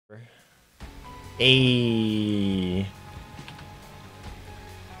A.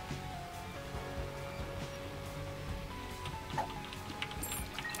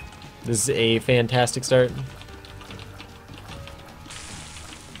 This is a fantastic start.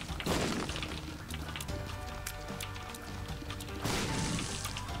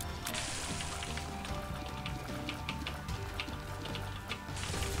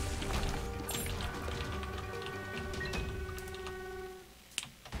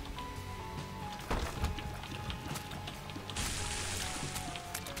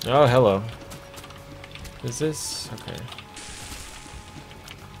 Oh, hello. Is this? Okay.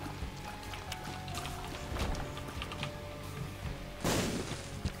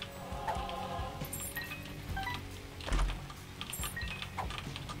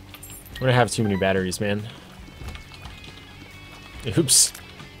 I'm gonna have too many batteries, man. Oops.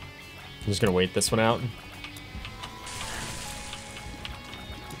 I'm just gonna wait this one out.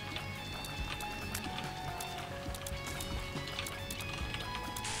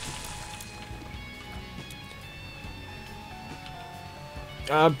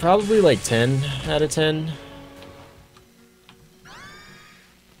 Probably like 10 out of 10.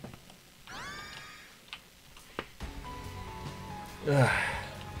 Ugh.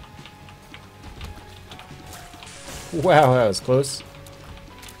 Wow, that was close.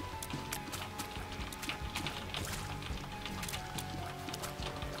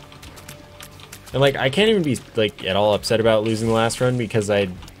 And like, I can't even be like at all upset about losing the last run because I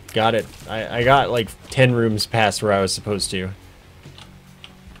got it. I got like 10 rooms past where I was supposed to.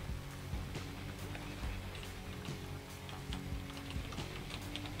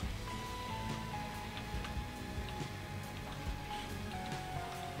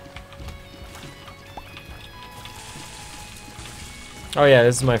 Oh yeah,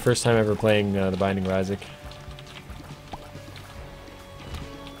 this is my first time ever playing The Binding of Isaac.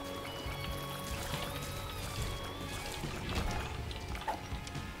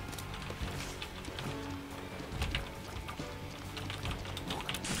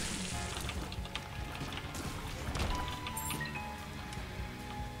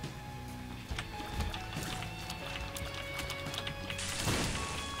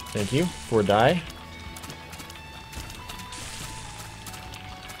 Thank you for die.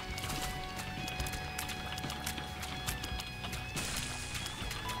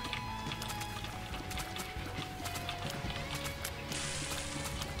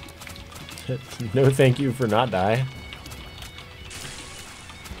 No thank you for not die.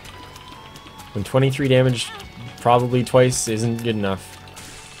 When 23 damage probably twice isn't good enough.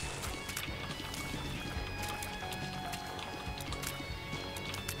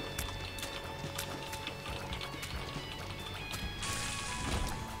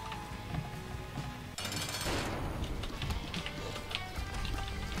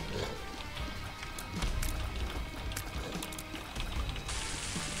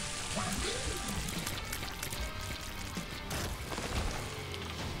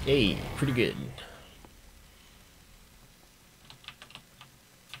 Hey, pretty good.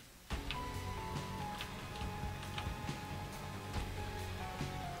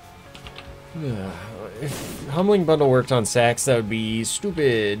 If Humbling Bundle worked on sacks, that would be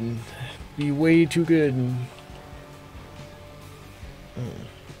stupid. Be way too good.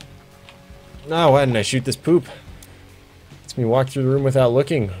 No, why didn't I shoot this poop? Lets me walk through the room without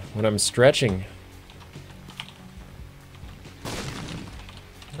looking when I'm stretching.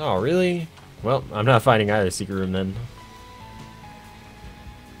 Oh, really? Well, I'm not finding either secret room then.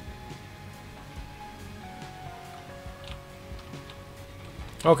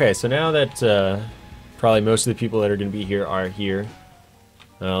 Okay, so now that probably most of the people that are going to be here are here,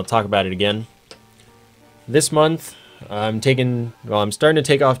 I'll talk about it again. This month, I'm starting to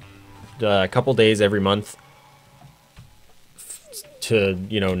take off a couple days every month to,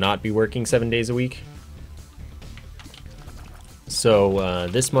 not be working 7 days a week. So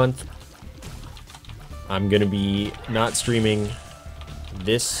this month, I'm going to be not streaming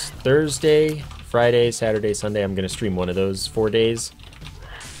this Thursday, Friday, Saturday, Sunday. I'm going to stream one of those 4 days.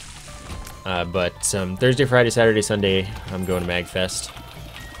 But Thursday, Friday, Saturday, Sunday, I'm going to MagFest.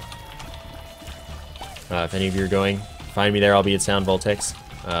 If any of you are going, find me there. I'll be at Sound Voltex.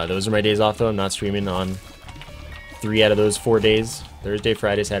 Those are my days off, though. I'm not streaming on 3 out of those 4 days. Thursday,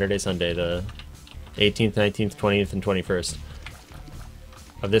 Friday, Saturday, Sunday. The 18th, 19th, 20th, and 21st.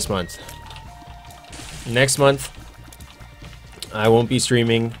 Of this month. Next month, I won't be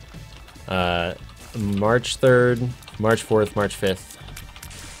streaming March 3rd, March 4th, March 5th.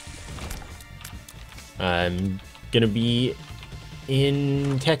 I'm gonna be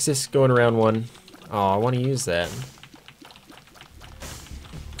in Texas going around one. Oh, I want to use that.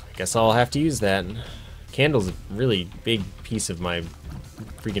 Guess I'll have to use that. Candle's a really big piece of my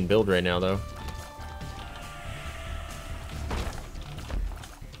freaking build right now, though.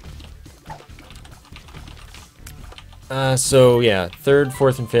 So yeah, 3rd,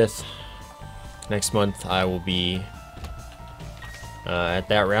 4th, and 5th next month I will be at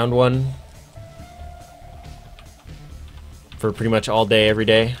that round 1 for pretty much all day, every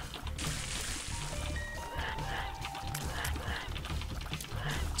day.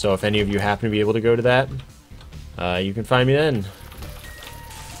 So if any of you happen to be able to go to that, you can find me then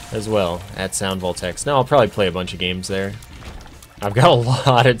as well at Sound Voltex. Now I'll probably play a bunch of games there. I've got a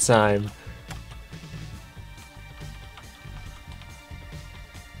lot of time.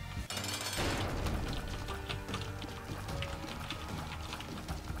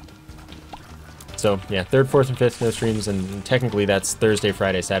 So yeah, 3rd, 4th, and 5th, no streams, and technically that's Thursday,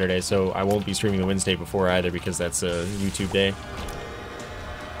 Friday, Saturday, so I won't be streaming the Wednesday before either because that's a YouTube day.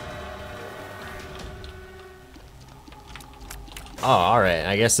 Oh, alright,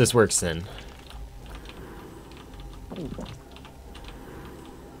 I guess this works then. It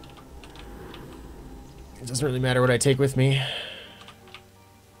doesn't really matter what I take with me.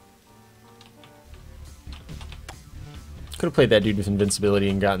 Could have played that dude with invincibility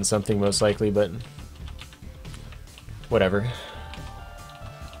and gotten something most likely, but whatever.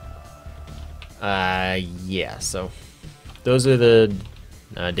 Yeah, so those are the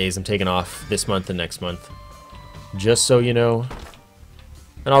days I'm taking off this month and next month. Just so you know.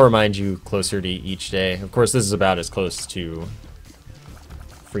 And I'll remind you closer to each day. Of course, this is about as close to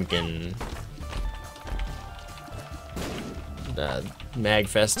freaking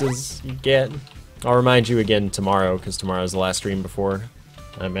MagFest as you get. I'll remind you again tomorrow, because tomorrow's the last stream before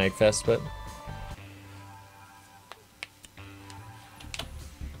MagFest, but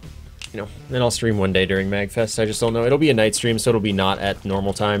you know, then I'll stream one day during MagFest. I just don't know. It'll be a night stream, so it'll be not at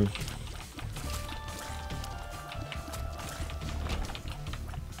normal time.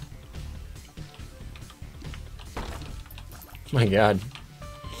 My god.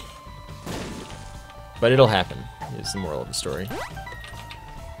 But it'll happen, is the moral of the story.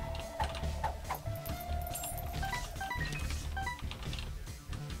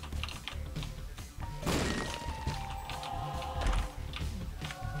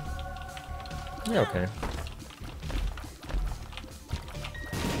 Yeah, okay.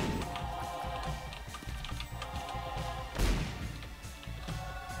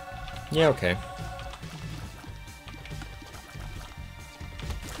 Yeah, okay.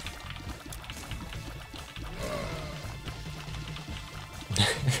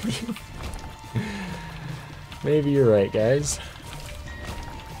 Maybe you're right, guys.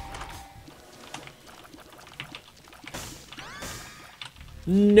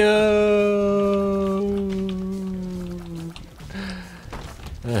 No.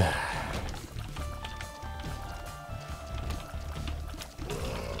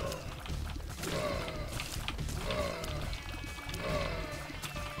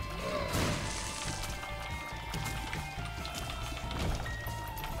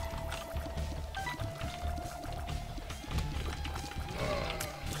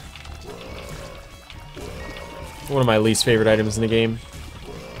 One of my least favorite items in the game.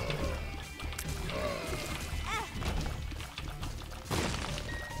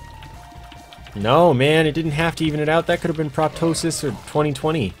 No, man, it didn't have to even it out. That could have been Proptosis or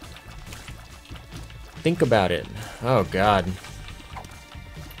 2020. Think about it. Oh, God.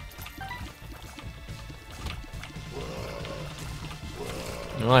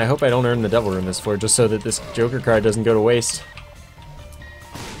 Well, I hope I don't earn the Devil Room this for, just so that this Joker card doesn't go to waste.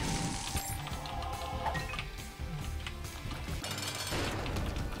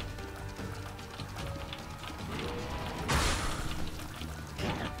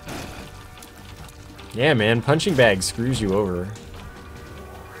 Yeah, man, punching bag screws you over.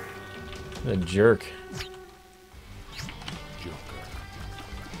 What a jerk.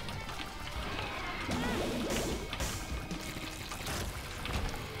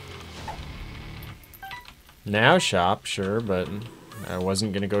 Now shop, sure, but I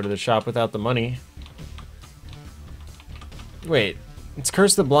wasn't gonna go to the shop without the money. Wait, it's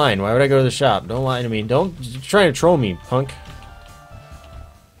Curse the Blind. Why would I go to the shop? Don't lie to me. Don't try to troll me, punk.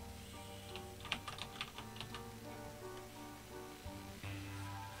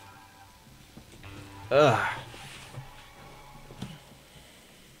 Ugh.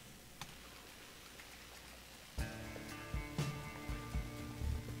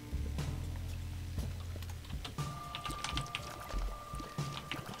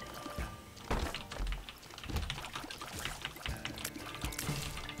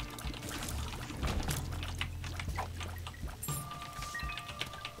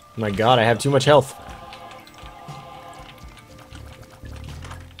 My god, I have too much health.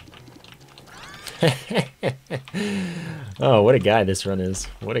 Oh, what a guy this run is.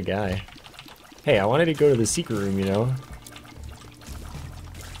 What a guy. Hey, I wanted to go to the secret room, you know?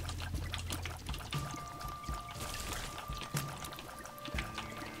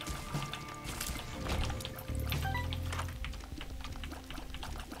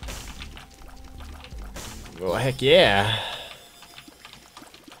 Well, heck yeah.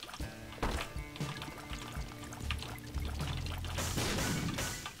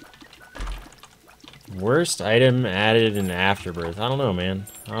 Worst item added in Afterbirth. I don't know, man.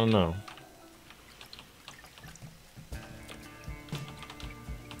 I don't know.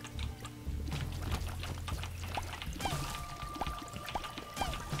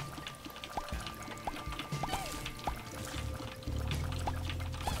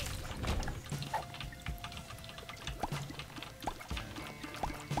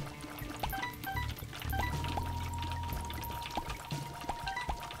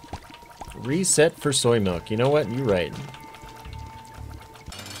 Reset for soy milk. You know what? You're right.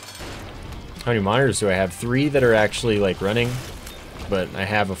 How many monitors do I have? 3 that are actually like running, but I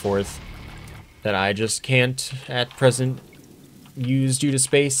have a 4th that I just can't at present use due to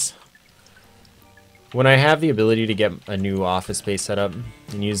space. When I have the ability to get a new office space setup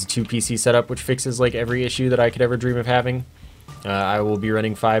and use a 2 PC setup, which fixes like every issue that I could ever dream of having, I will be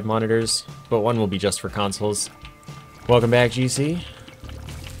running 5 monitors, but 1 will be just for consoles. Welcome back, GC.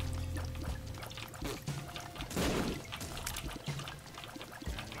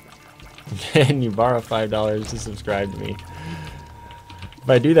 And you borrow $5 to subscribe to me. If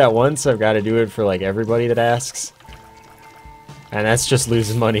I do that once, I've got to do it for like everybody that asks. And that's just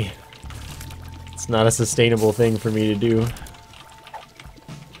losing money. It's not a sustainable thing for me to do.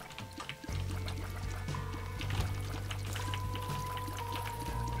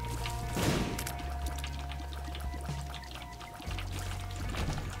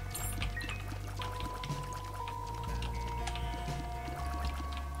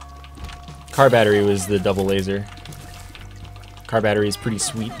 Car battery was the double laser. Car battery is pretty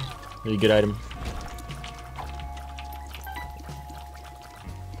sweet. Really good item.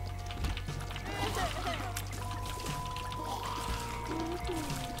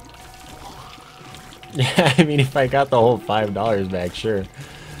 Yeah, I mean, if I got the whole $5 back, sure.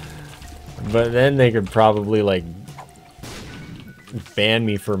 But then they could probably, like, ban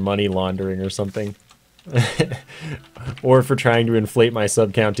me for money laundering or something. Or for trying to inflate my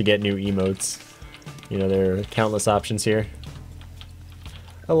sub count to get new emotes. You know, there are countless options here.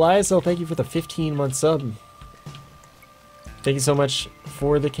 Elias, thank you for the 15-month sub. Thank you so much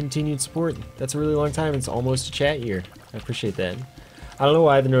for the continued support. That's a really long time. It's almost a chat year. I appreciate that. I don't know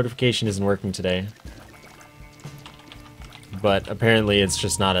why the notification isn't working today. But apparently it's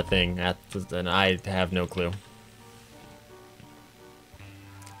just not a thing, and I have no clue.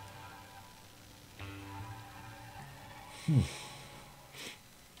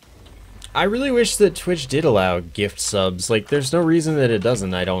 I really wish that Twitch did allow gift subs. Like, there's no reason that it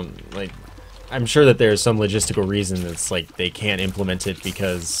doesn't. I'm sure that there's some logistical reason that's like they can't implement it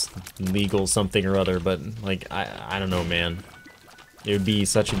because legal something or other, but like I don't know, man. It would be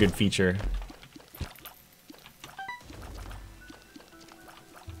such a good feature.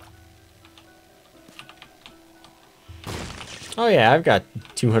 Oh yeah, I've got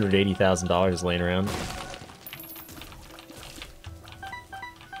 $280,000 laying around.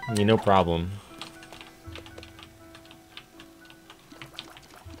 Yeah, no problem.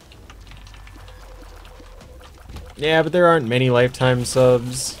 Yeah, but there aren't many lifetime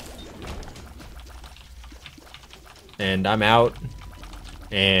subs. And I'm out.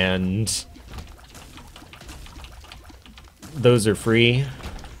 And those are free.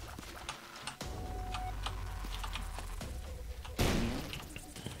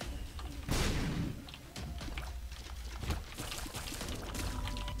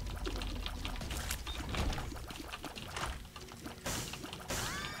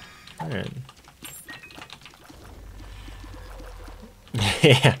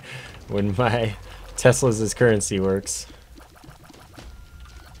 Yeah, when my Tesla's currency works.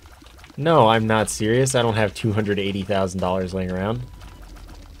 No, I'm not serious. I don't have $280,000 laying around.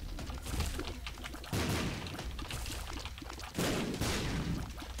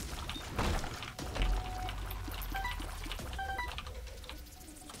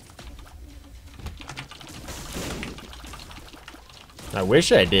 I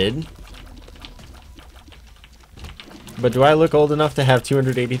wish I did. But do I look old enough to have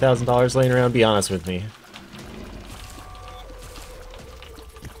 $280,000 laying around? Be honest with me.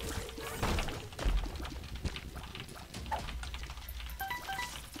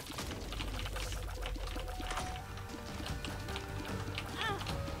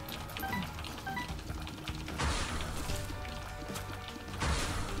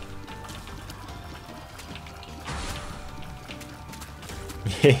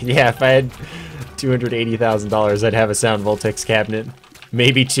 Yeah, if I had $280,000, I'd have a Sound Voltex cabinet.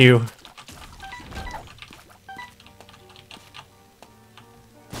 Maybe two.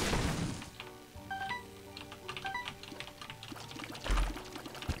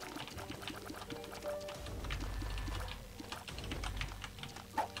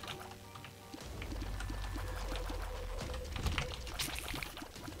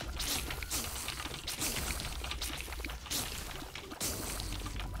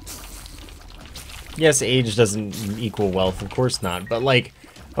 Yes, age doesn't equal wealth, of course not. But, like,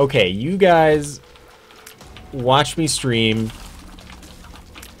 okay, you guys watch me stream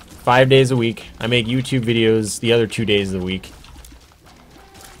 5 days a week. I make YouTube videos the other 2 days of the week.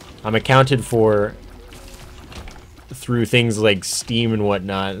 I'm accounted for through things like Steam and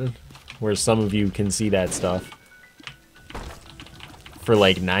whatnot, where some of you can see that stuff. For,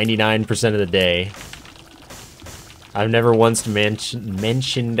 like, 99% of the day. I've never once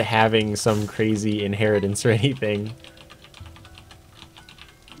mentioned having some crazy inheritance or anything.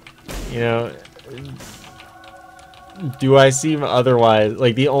 You know, do I seem otherwise?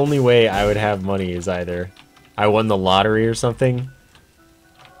 Like, the only way I would have money is either I won the lottery or something,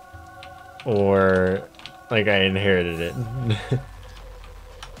 or, like, I inherited it.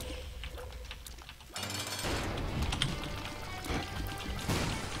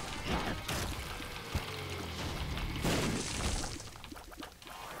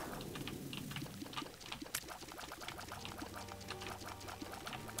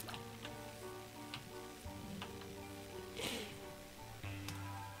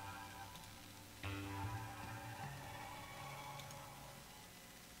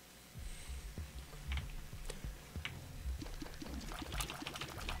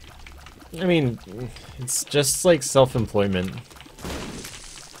 I mean, it's just like self-employment.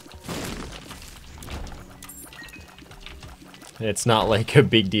 It's not like a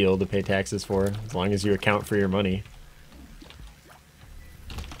big deal to pay taxes for, as long as you account for your money.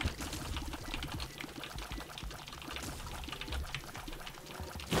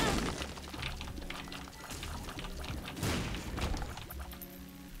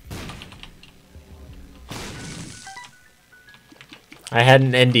 I had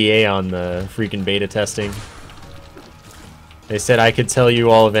an NDA on the freaking beta testing. They said I could tell you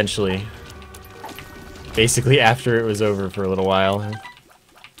all eventually. Basically after it was over for a little while.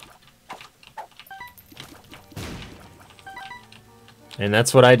 And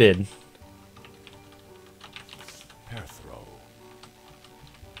that's what I did. Pair throw.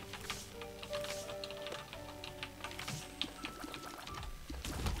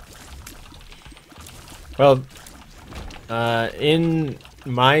 Well, in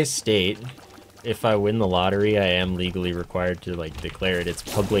my state, if I win the lottery, I am legally required to, like, declare it. It's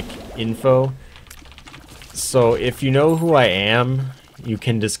public info. So if you know who I am, you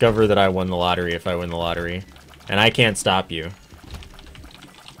can discover that I won the lottery if I win the lottery. And I can't stop you.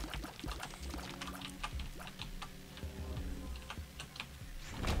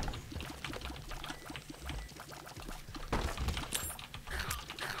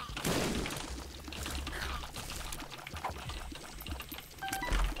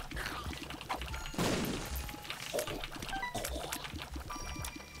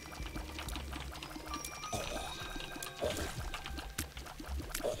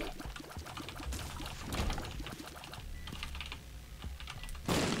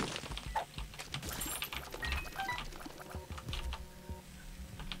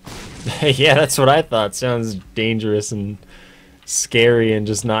 Yeah, that's what I thought. Sounds dangerous and scary and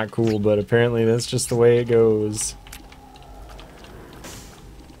just not cool, but apparently that's just the way it goes.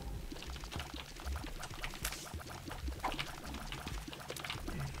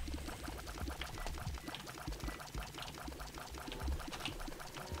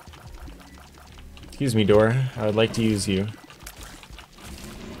 Excuse me, door. I would like to use you.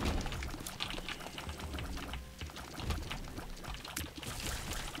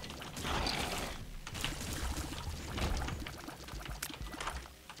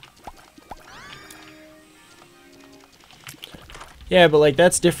 Yeah, but, like,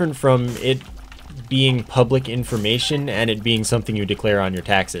 that's different from it being public information and it being something you declare on your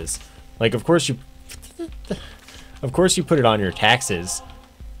taxes. Like, of course you put it on your taxes,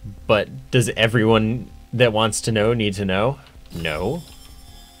 but does everyone that wants to know need to know? No.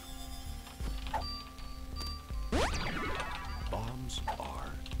 Bombs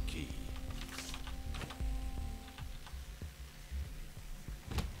are key.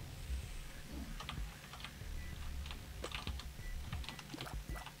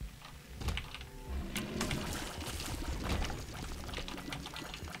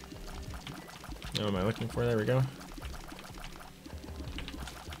 What am I looking for? There we go.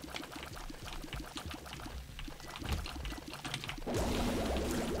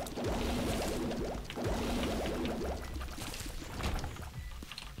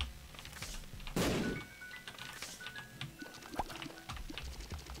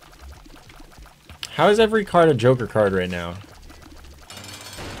 How is every card a Joker card right now?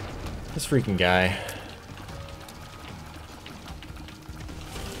 This freaking guy.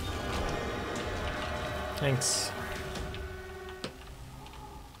 Thanks.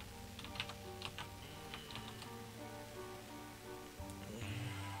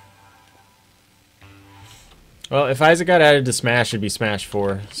 Well, if Isaac got added to Smash, it'd be Smash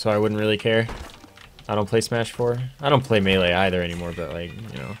 4, so I wouldn't really care. I don't play Smash 4. I don't play Melee either anymore, but, like,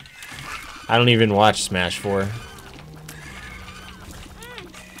 you know. I don't even watch Smash 4.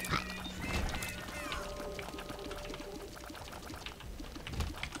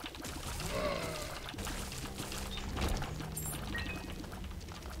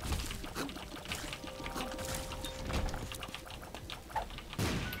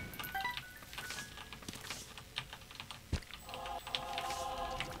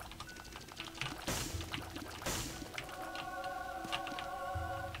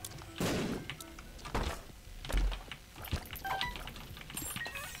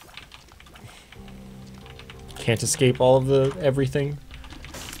 Can't escape all of the everything.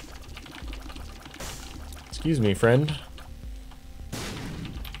 Excuse me, friend.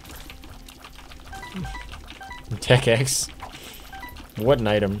 Tech X. What an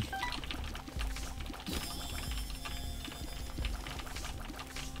item.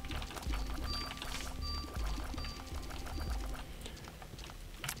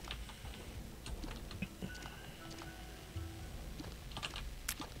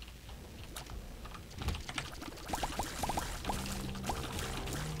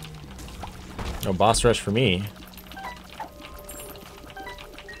 No boss rush for me.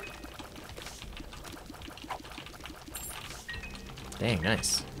 Dang,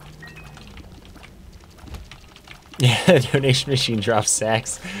 nice. Yeah, donation machine drops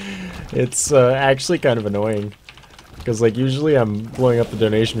sacks. It's actually kind of annoying. Because, like, usually I'm blowing up the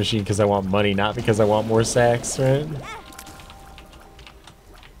donation machine because I want money, not because I want more sacks, right?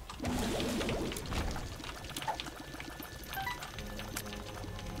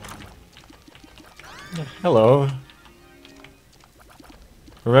 Hello.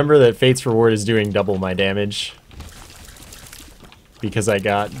 Remember that Fate's Reward is doing double my damage. Because I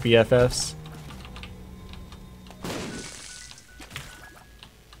got BFFs.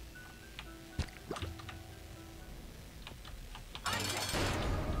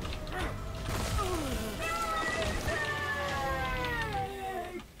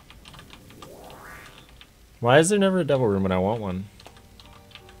 Why is there never a devil room when I want one?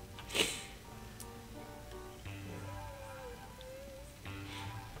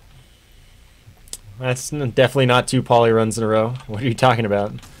 That's definitely not 2 poly runs in a row. What are you talking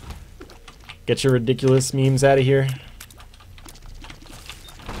about? Get your ridiculous memes out of here.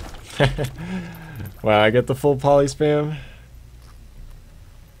 Wow, I get the full poly spam.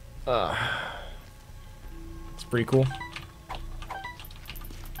 It's pretty cool.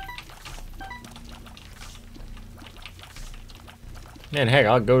 Man, heck,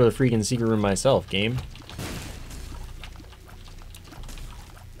 I'll go to the freaking secret room myself, game.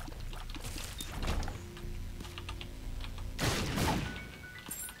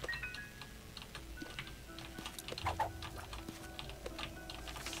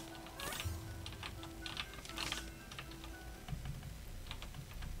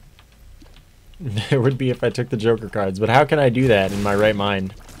 It would be if I took the Joker cards, but how can I do that in my right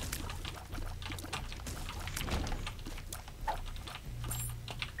mind?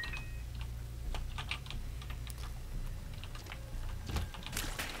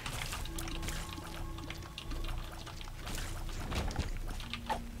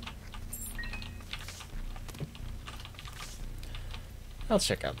 I'll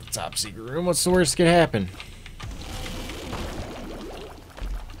check out the top secret room. What's the worst that could happen?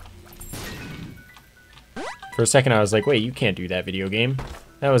 For a second I was like, wait, you can't do that, video game.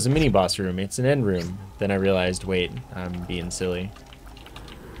 That was a mini boss room. It's an end room. Then I realized, wait, I'm being silly.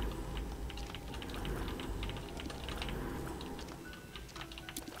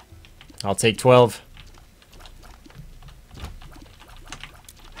 I'll take 12.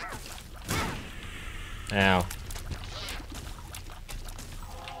 Ow.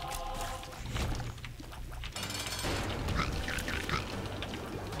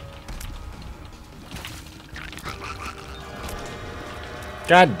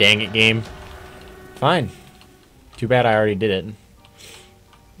 God dang it, game. Fine. Too bad I already did it.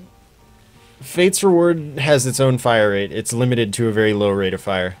 Fate's Reward has its own fire rate. It's limited to a very low rate of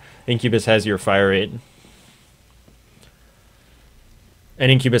fire. Incubus has your fire rate.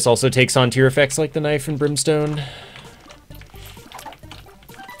 And Incubus also takes on tier effects like the Knife and Brimstone.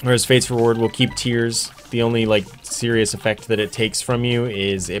 Whereas Fate's Reward will keep tiers. The only, like, serious effect that it takes from you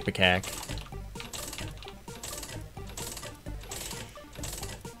is Ipecac.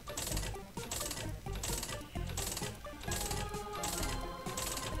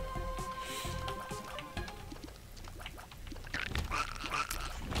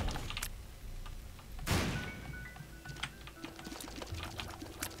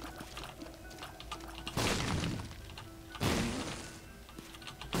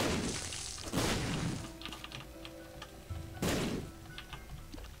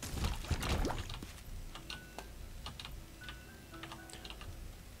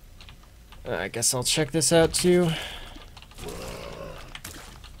 I guess I'll check this out too.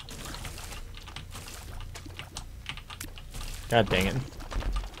 God dang it.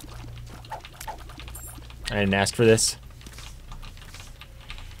 I didn't ask for this.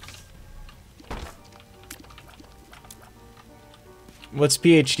 What's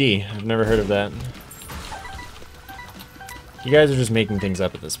PhD? I've never heard of that. You guys are just making things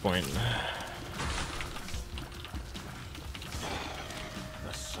up at this point.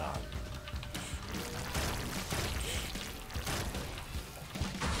 The sun.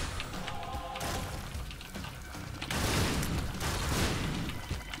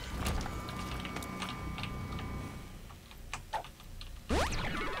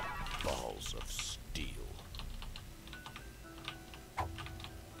 Balls of steel.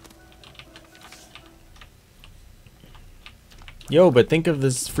 Yo, but think of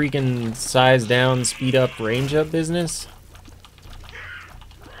this freaking size down, speed up, range up business.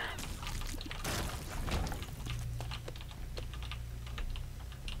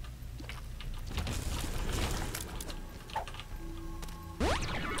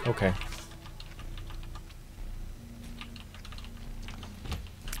 Okay.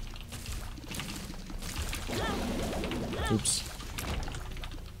 Oops.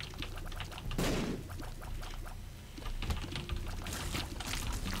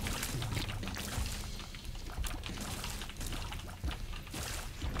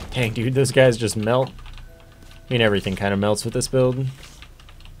 Dang, dude, those guys just melt. I mean, everything kind of melts with this build.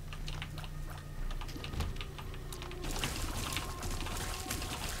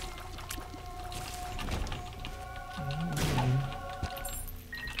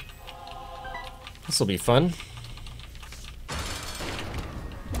 This'll be fun.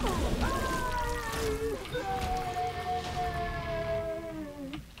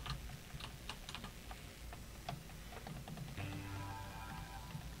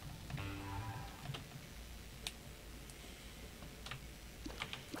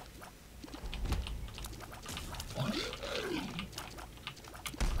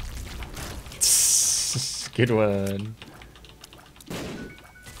 Good one.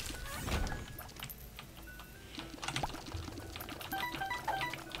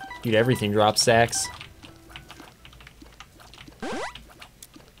 Dude, everything drops sacks.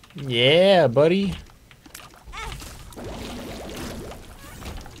 Yeah, buddy.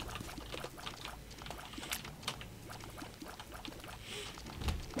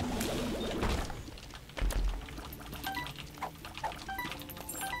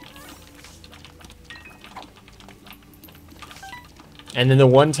 And then the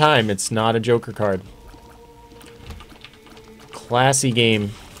one time it's not a Joker card. Classy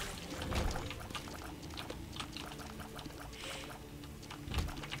game.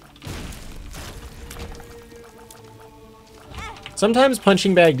 Sometimes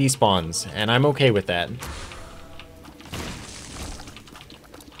punching bag despawns, and I'm okay with that.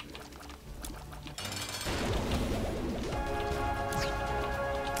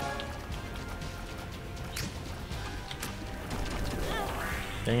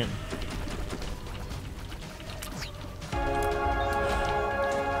 Dang it.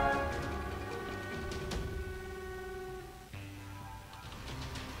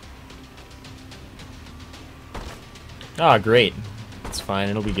 Ah, great. It's fine,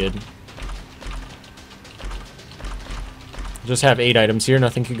 it'll be good. Just have 8 items here,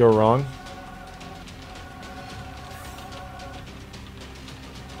 nothing could go wrong.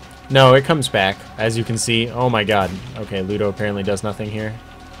 No, it comes back, as you can see. Oh my god. Okay, Ludo apparently does nothing here.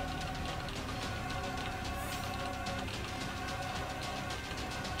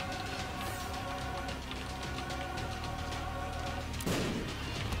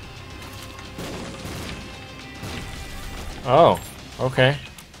 Oh, okay.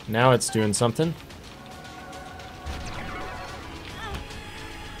 Now it's doing something.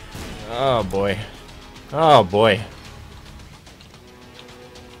 Oh boy. Oh boy.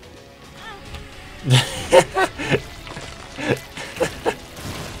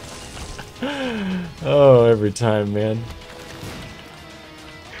 Oh, every time, man.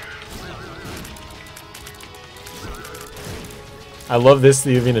 I love this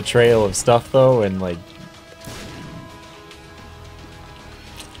leaving a trail of stuff though, and like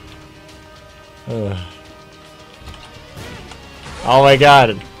oh my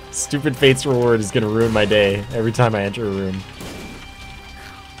god, stupid Fate's Reward is gonna ruin my day every time I enter a room.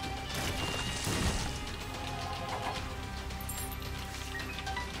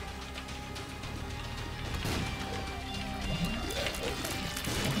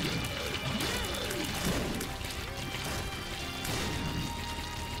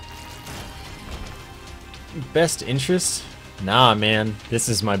 Best interest? Nah, man. This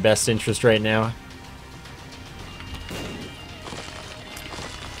is my best interest right now.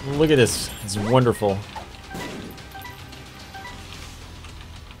 Look at this. It's wonderful.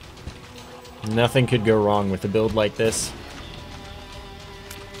 Nothing could go wrong with a build like this.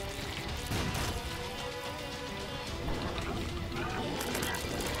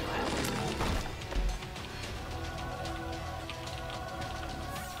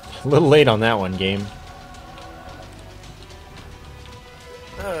 A little late on that one, game.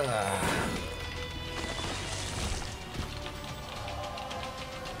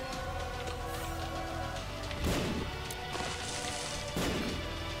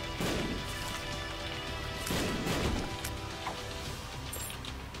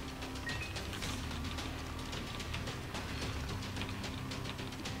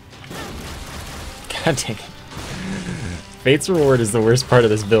 God dang it. Fate's Reward is the worst part of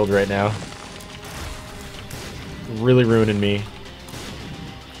this build right now. Really ruining me.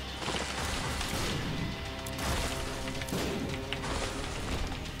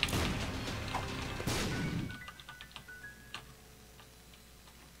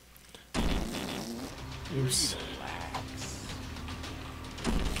 Oops.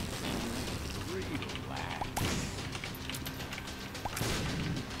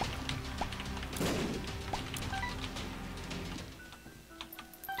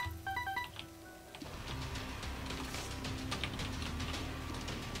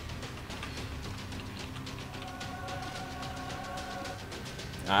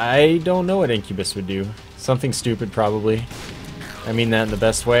 I don't know what Incubus would do. Something stupid, probably. I mean that in the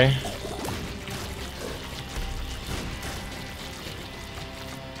best way.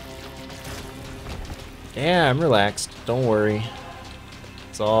 Yeah, I'm relaxed. Don't worry.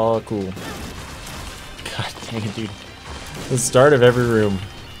 It's all cool. God dang it, dude. The start of every room.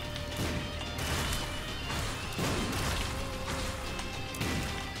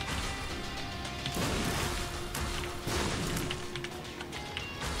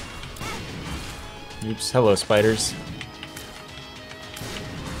 Oops, hello spiders.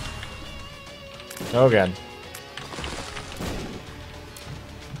 Oh god.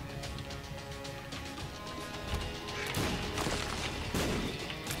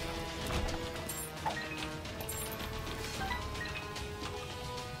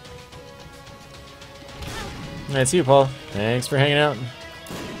 Alright, see you, Paul. Thanks for hanging out.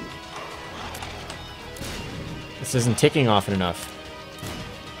 This isn't ticking often enough.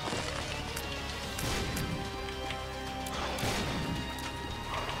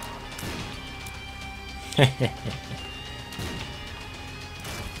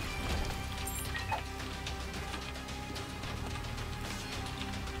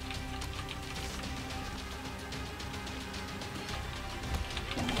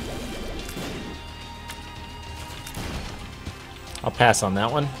 I'll pass on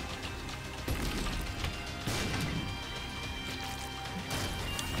that one.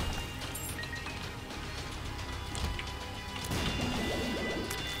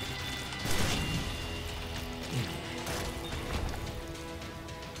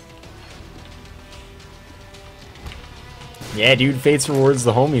 Yeah, dude, Fate's Reward's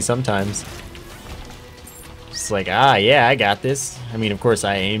the homie sometimes. Just like, ah, yeah, I got this. I mean, of course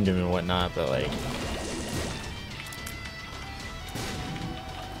I aimed him and whatnot, but like...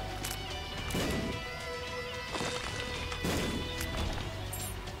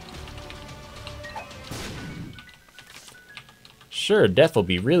 Sure, death will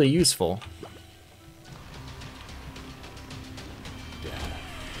be really useful.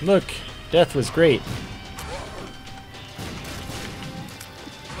 Look, death was great.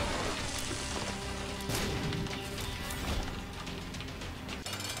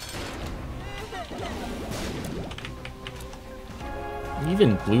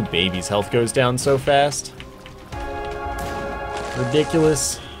 Even Blue Baby's health goes down so fast.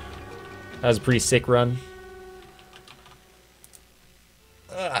 Ridiculous. That was a pretty sick run.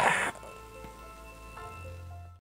 Ugh.